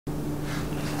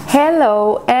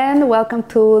Hello and welcome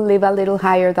to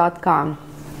livealittlehigher.com.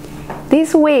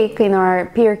 This week in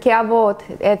our Pirkei Avot,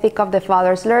 Ethic of the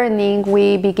Father's Learning,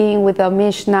 we begin with the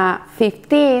Mishnah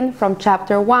 15 from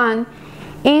chapter 1,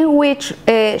 in which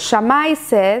Shammai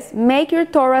says, make your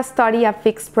Torah study a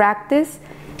fixed practice,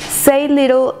 say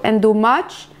little and do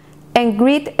much, and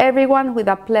greet everyone with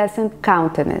a pleasant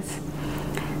countenance.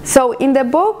 So in the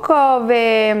book of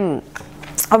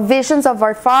Visions of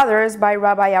Our Fathers by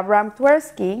Rabbi Avraham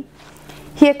Twersky,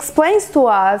 he explains to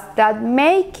us that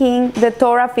making the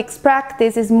Torah fixed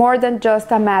practice is more than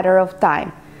just a matter of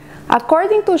time.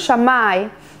 According to Shammai,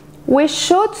 we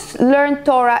should learn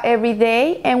Torah every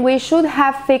day, and we should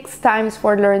have fixed times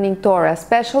for learning Torah,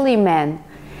 especially men.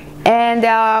 And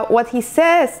what he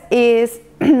says is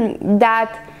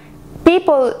that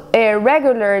people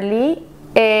regularly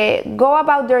go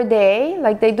about their day,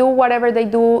 like they do whatever they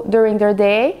do during their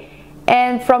day,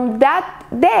 and from that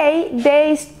day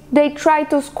they try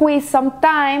to squeeze some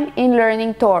time in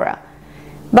learning Torah.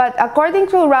 But according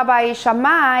to Rabbi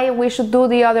Shammai, we should do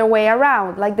the other way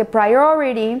around. Like the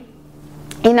priority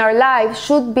in our lives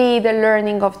should be the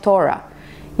learning of Torah,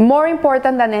 more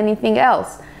important than anything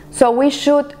else. So we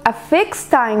should fix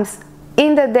times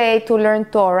in the day to learn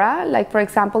Torah. Like for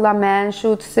example, a man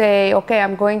should say, okay,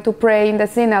 I'm going to pray in the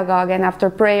synagogue, and after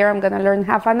prayer I'm going to learn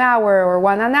half an hour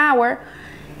or an hour,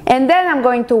 and then I'm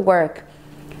going to work.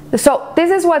 So this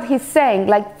is what he's saying,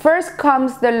 like first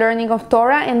comes the learning of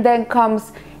Torah, and then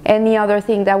comes any other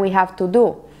thing that we have to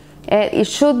do. It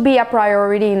should be a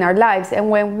priority in our lives, and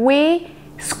when we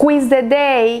squeeze the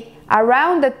day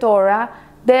around the Torah,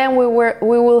 then we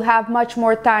will have much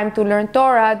more time to learn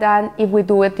Torah than if we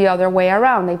do it the other way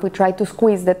around, if we try to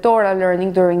squeeze the Torah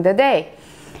learning during the day.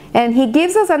 And he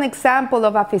gives us an example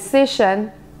of a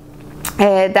physician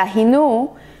that he knew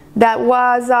that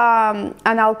was an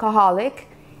alcoholic,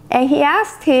 and he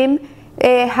asked him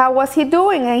how was he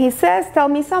doing, and he says, tell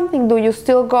me something, do you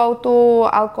still go to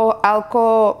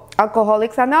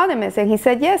Alcoholics Anonymous? And he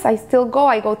said, yes, I still go,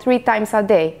 I go 3 times a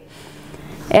day.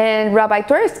 And Rabbi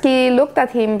Twersky looked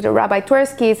at him. Rabbi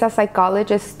Twersky is a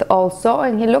psychologist also,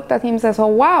 and he looked at him and says, oh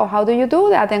wow, how do you do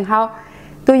that, and how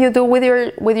do you do with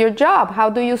your job? How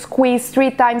do you squeeze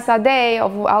 3 times a day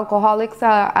of Alcoholics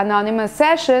Anonymous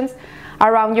sessions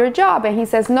around your job? And he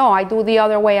says, no, I do the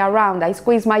other way around. I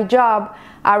squeeze my job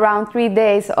around 3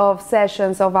 days of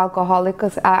sessions of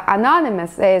Alcoholics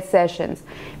Anonymous sessions,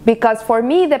 because for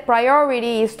me the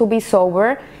priority is to be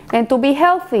sober and to be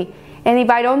healthy. And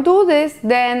if I don't do this,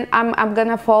 then I'm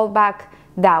gonna fall back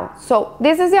down. So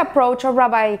this is the approach of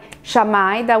Rabbi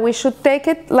Shammai, that we should take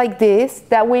it like this,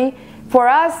 that for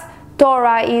us,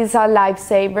 Torah is a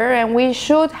lifesaver, and we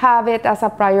should have it as a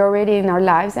priority in our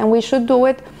lives, and we should do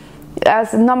it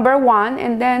as number one,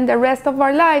 and then the rest of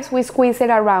our lives we squeeze it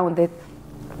around it.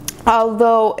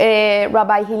 Although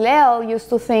Rabbi Hillel used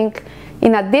to think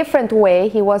in a different way,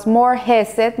 he was more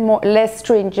hesed, less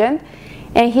stringent,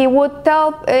 and he wouldn't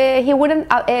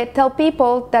tell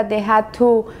people that they had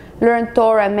to learn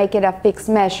Torah and make it a fixed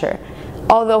measure.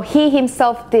 Although he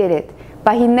himself did it,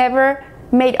 but he never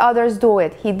made others do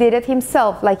it. He did it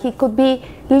himself. Like he could be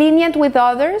lenient with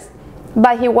others,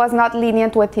 but he was not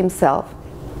lenient with himself.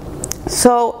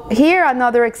 So here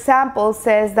another example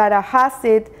says that a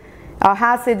Hasid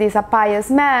is a pious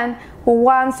man who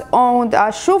once owned a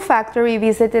shoe factory,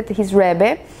 visited his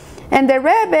Rebbe. And the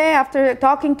Rebbe, after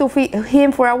talking to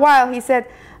him for a while, he said,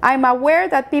 I'm aware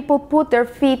that people put their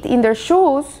feet in their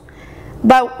shoes,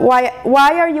 but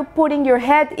why are you putting your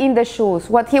head in the shoes?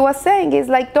 What he was saying is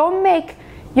like, don't make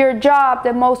your job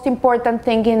the most important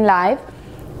thing in life.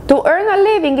 To earn a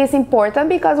living is important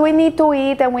because we need to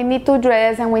eat and we need to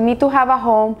dress and we need to have a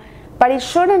home, but it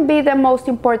shouldn't be the most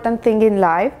important thing in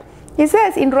life. He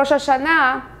says in Rosh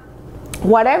Hashanah,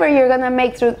 whatever you're going to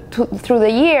make through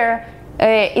the year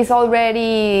is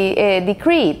already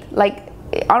decreed. Like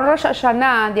on Rosh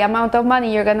Hashanah, the amount of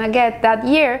money you're going to get that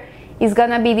year is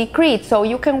going to be decreed. So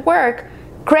you can work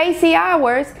crazy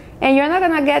hours and you're not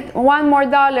going to get $1 more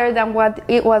than what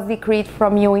it was decreed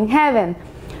from you in heaven.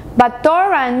 But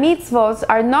Torah and mitzvos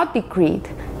are not decreed.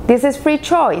 This is free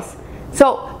choice.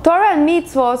 So Torah and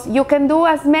mitzvos, you can do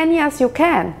as many as you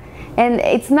can. And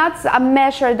it's not a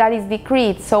measure that is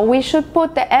decreed. So we should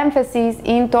put the emphasis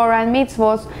in Torah and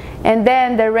mitzvos, and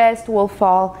then the rest will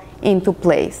fall into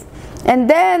place. And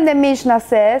then the Mishnah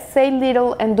says, say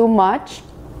little and do much.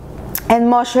 And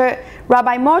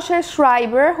Rabbi Moshe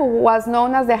Schreiber, who was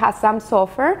known as the Hassam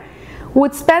Sofer,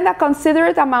 would spend a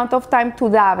considerate amount of time to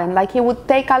daven. Like he would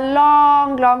take a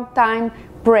long time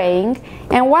praying.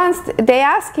 And once they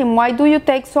ask him, why do you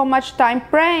take so much time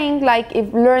praying, like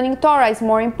if learning Torah is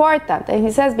more important? And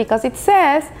he says, because it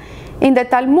says in the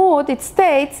Talmud, it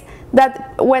states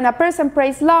that when a person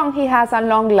prays long, he has a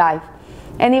long life.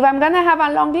 And if I'm going to have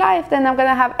a long life, then I'm going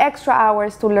to have extra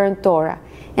hours to learn Torah.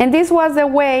 And this was the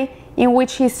way in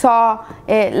which he saw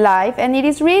life. And it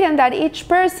is written that each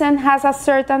person has a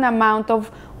certain amount of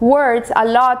words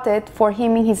allotted for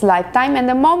him in his lifetime. And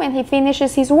the moment he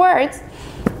finishes his words,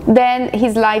 then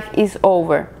his life is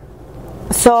over.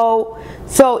 So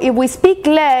if we speak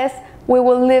less, we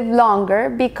will live longer,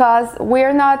 because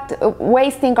we're not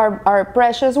wasting our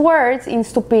precious words in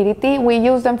stupidity. We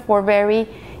use them for very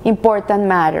important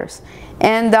matters.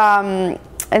 And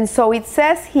so it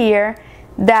says here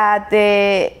that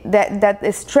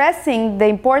stressing the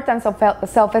importance of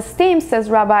self-esteem, says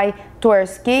Rabbi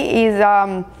Twersky, is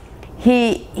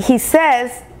he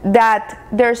says that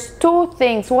there's two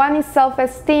things. One is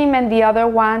self-esteem, and the other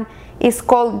one is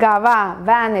called gava,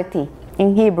 vanity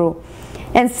in Hebrew.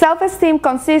 And self-esteem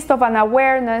consists of an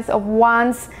awareness of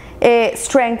one's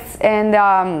strengths and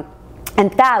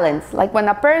talents. Like when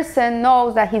a person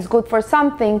knows that he's good for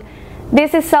something,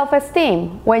 this is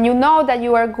self-esteem. When you know that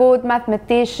you are a good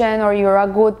mathematician, or you're a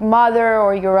good mother,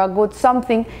 or you're a good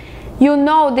something, you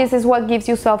know this is what gives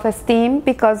you self-esteem,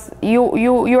 because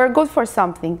you are good for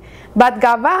something. But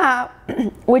gava,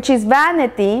 which is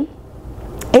vanity,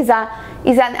 is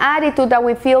an attitude that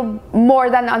we feel more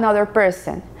than another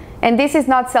person. And this is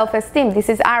not self-esteem, this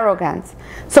is arrogance.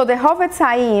 So the Hovetz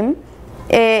Haim,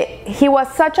 he was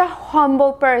such a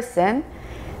humble person,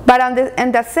 but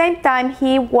at the same time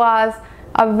he was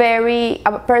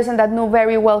a person that knew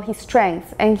very well his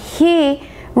strengths. And he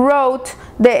wrote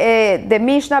the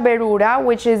Mishnah Berura,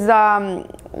 which is the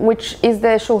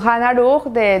Shulchan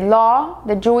Aruch, the law,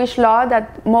 the Jewish law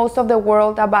that most of the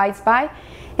world abides by.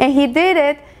 And he did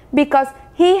it because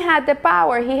he had the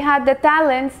power, he had the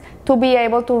talents to be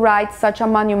able to write such a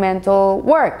monumental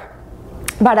work.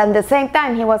 But at the same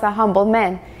time, he was a humble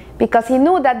man, because he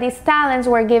knew that these talents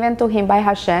were given to him by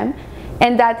Hashem,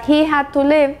 and that he had to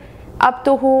live up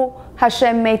to who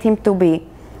Hashem made him to be.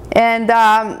 And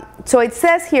so it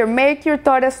says here, make your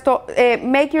Torah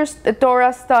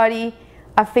study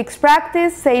a fixed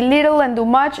practice, say little and do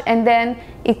much, and then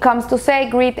it comes to say,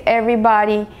 greet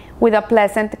everybody with a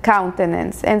pleasant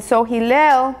countenance. And so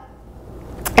Hillel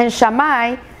and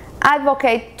Shammai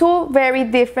advocate two very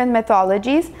different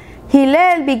methodologies.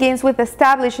 Hillel begins with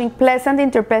establishing pleasant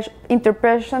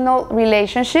interpersonal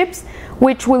relationships,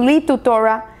 which will lead to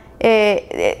Torah,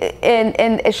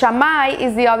 and Shammai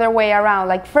is the other way around.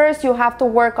 Like first you have to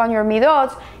work on your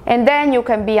midot, and then you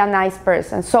can be a nice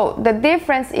person. So the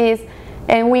difference is,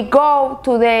 and we go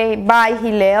today by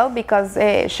Hillel, because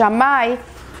Shammai,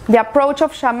 the approach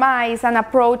of Shammai is an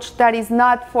approach that is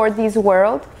not for this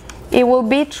world. It will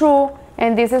be true,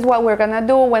 and this is what we're going to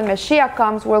do when Mashiach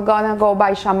comes. We're going to go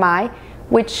by Shammai,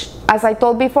 which, as I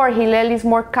told before, Hillel is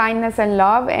more kindness and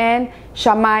love, and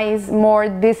Shammai is more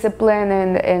discipline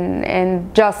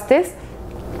and justice.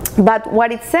 But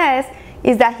what it says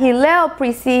is that Hillel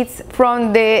precedes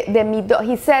from the midot.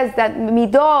 He says that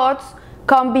midot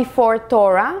come before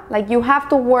Torah. Like you have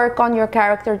to work on your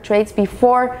character traits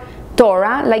before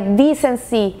Torah, like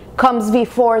decency comes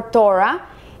before Torah.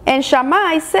 And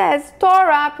Shammai says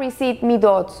Torah precedes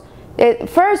midot.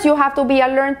 First you have to be a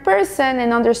learned person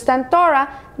and understand Torah,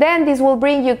 then this will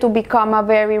bring you to become a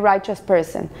very righteous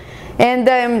person. And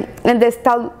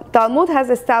the Talmud has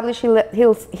established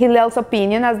Hillel's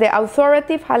opinion as the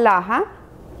authoritative halacha.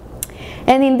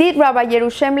 And indeed Rabbi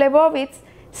Yerushem Levovitz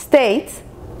states,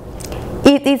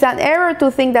 it is an error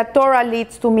to think that Torah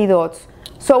leads to midot.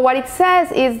 So what it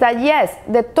says is that yes,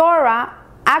 the Torah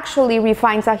actually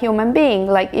refines a human being.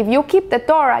 Like if you keep the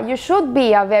Torah, you should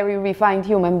be a very refined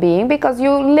human being, because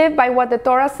you live by what the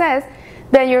Torah says,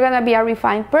 then you're going to be a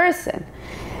refined person.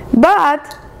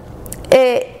 But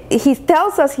he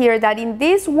tells us here that in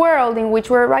this world in which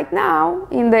we're right now,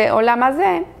 in the Olam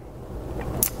Hazeh,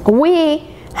 we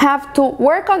have to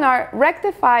work on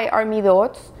rectify our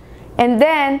midot, and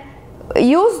then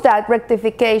use that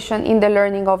rectification in the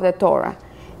learning of the Torah.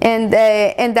 And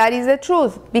that is the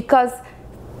truth, because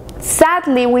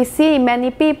sadly we see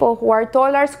many people who are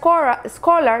Torah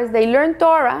scholars, they learn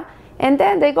Torah, and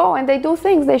then they go and they do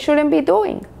things they shouldn't be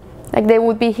doing. Like they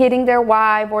would be hitting their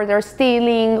wife, or they're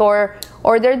stealing, or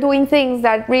they're doing things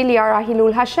that really are a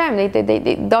Hilul Hashem.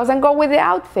 It doesn't go with the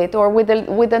outfit or with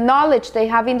the knowledge they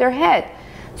have in their head.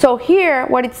 So here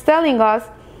what it's telling us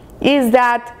is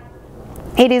that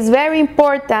it is very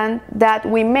important that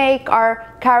we make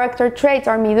our character traits,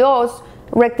 our midos,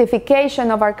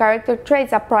 rectification of our character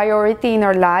traits, a priority in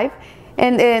our life.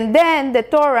 And then the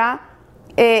Torah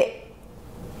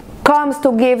comes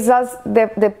to gives us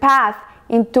the path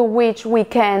into which we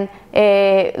can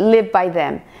live by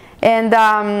them.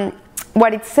 And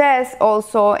what it says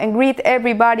also, and greet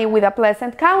everybody with a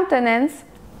pleasant countenance.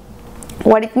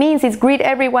 What it means is greet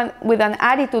everyone with an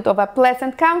attitude of a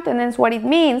pleasant countenance. What it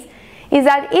means is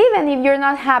that even if you're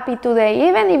not happy today,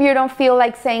 even if you don't feel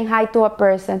like saying hi to a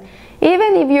person,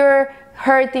 even if you're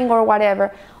hurting or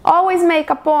whatever, always make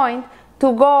a point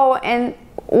to go and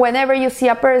whenever you see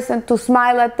a person to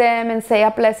smile at them and say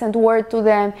a pleasant word to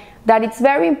them. That it's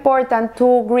very important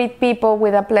to greet people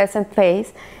with a pleasant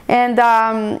face. And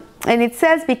it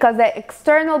says because the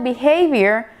external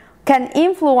behavior can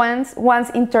influence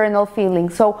one's internal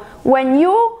feelings. So when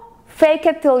you fake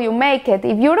it till you make it,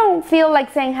 if you don't feel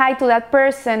like saying hi to that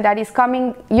person that is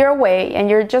coming your way and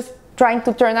you're just trying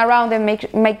to turn around and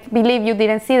make believe you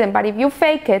didn't see them, but if you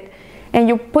fake it and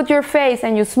you put your face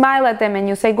and you smile at them and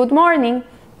you say good morning,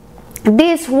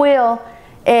 this will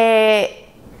have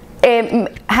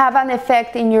an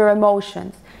effect in your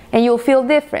emotions and you'll feel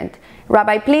different.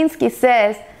 Rabbi Plinsky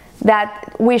says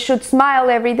that we should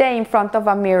smile every day in front of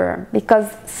a mirror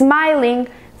because smiling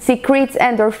secretes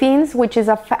endorphins, which is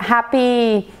a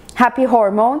happy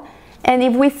hormone. And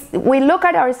if we look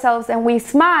at ourselves and we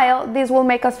smile, this will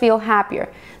make us feel happier.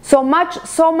 So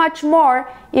much more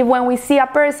if when we see a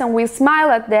person, we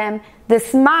smile at them, the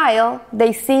smile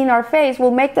they see in our face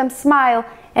will make them smile,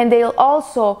 and they'll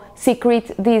also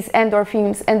secrete these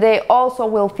endorphins and they also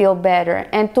will feel better.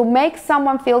 And to make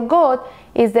someone feel good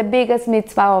is the biggest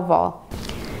mitzvah of all.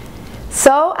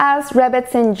 So as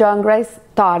Rebbetzin John Grace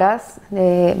taught us,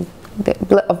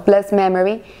 of blessed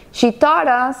memory, she taught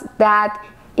us that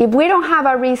if we don't have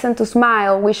a reason to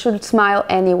smile, we should smile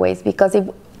anyways, because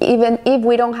even if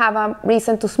we don't have a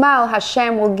reason to smile,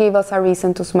 Hashem will give us a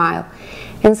reason to smile.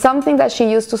 And something that she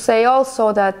used to say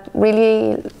also that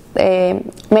really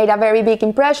made a very big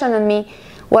impression on me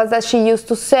was that she used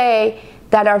to say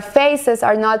that our faces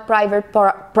are not private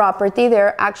property,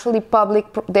 they're actually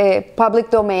the public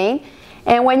domain.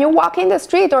 And when you walk in the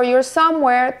street or you're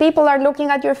somewhere, people are looking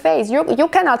at your face. You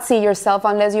cannot see yourself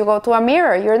unless you go to a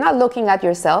mirror. You're not looking at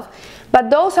yourself. But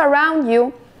those around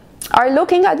you are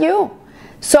looking at you.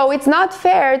 So it's not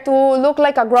fair to look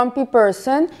like a grumpy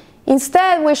person.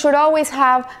 Instead, we should always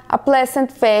have a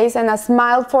pleasant face and a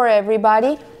smile for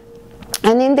everybody.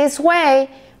 And in this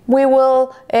way, we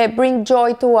will bring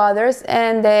joy to others,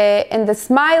 and the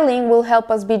smiling will help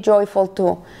us be joyful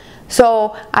too.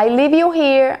 So I leave you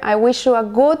here. I wish you a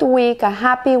good week, a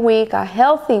happy week, a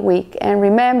healthy week. And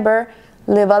remember,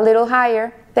 live a little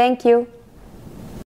higher. Thank you.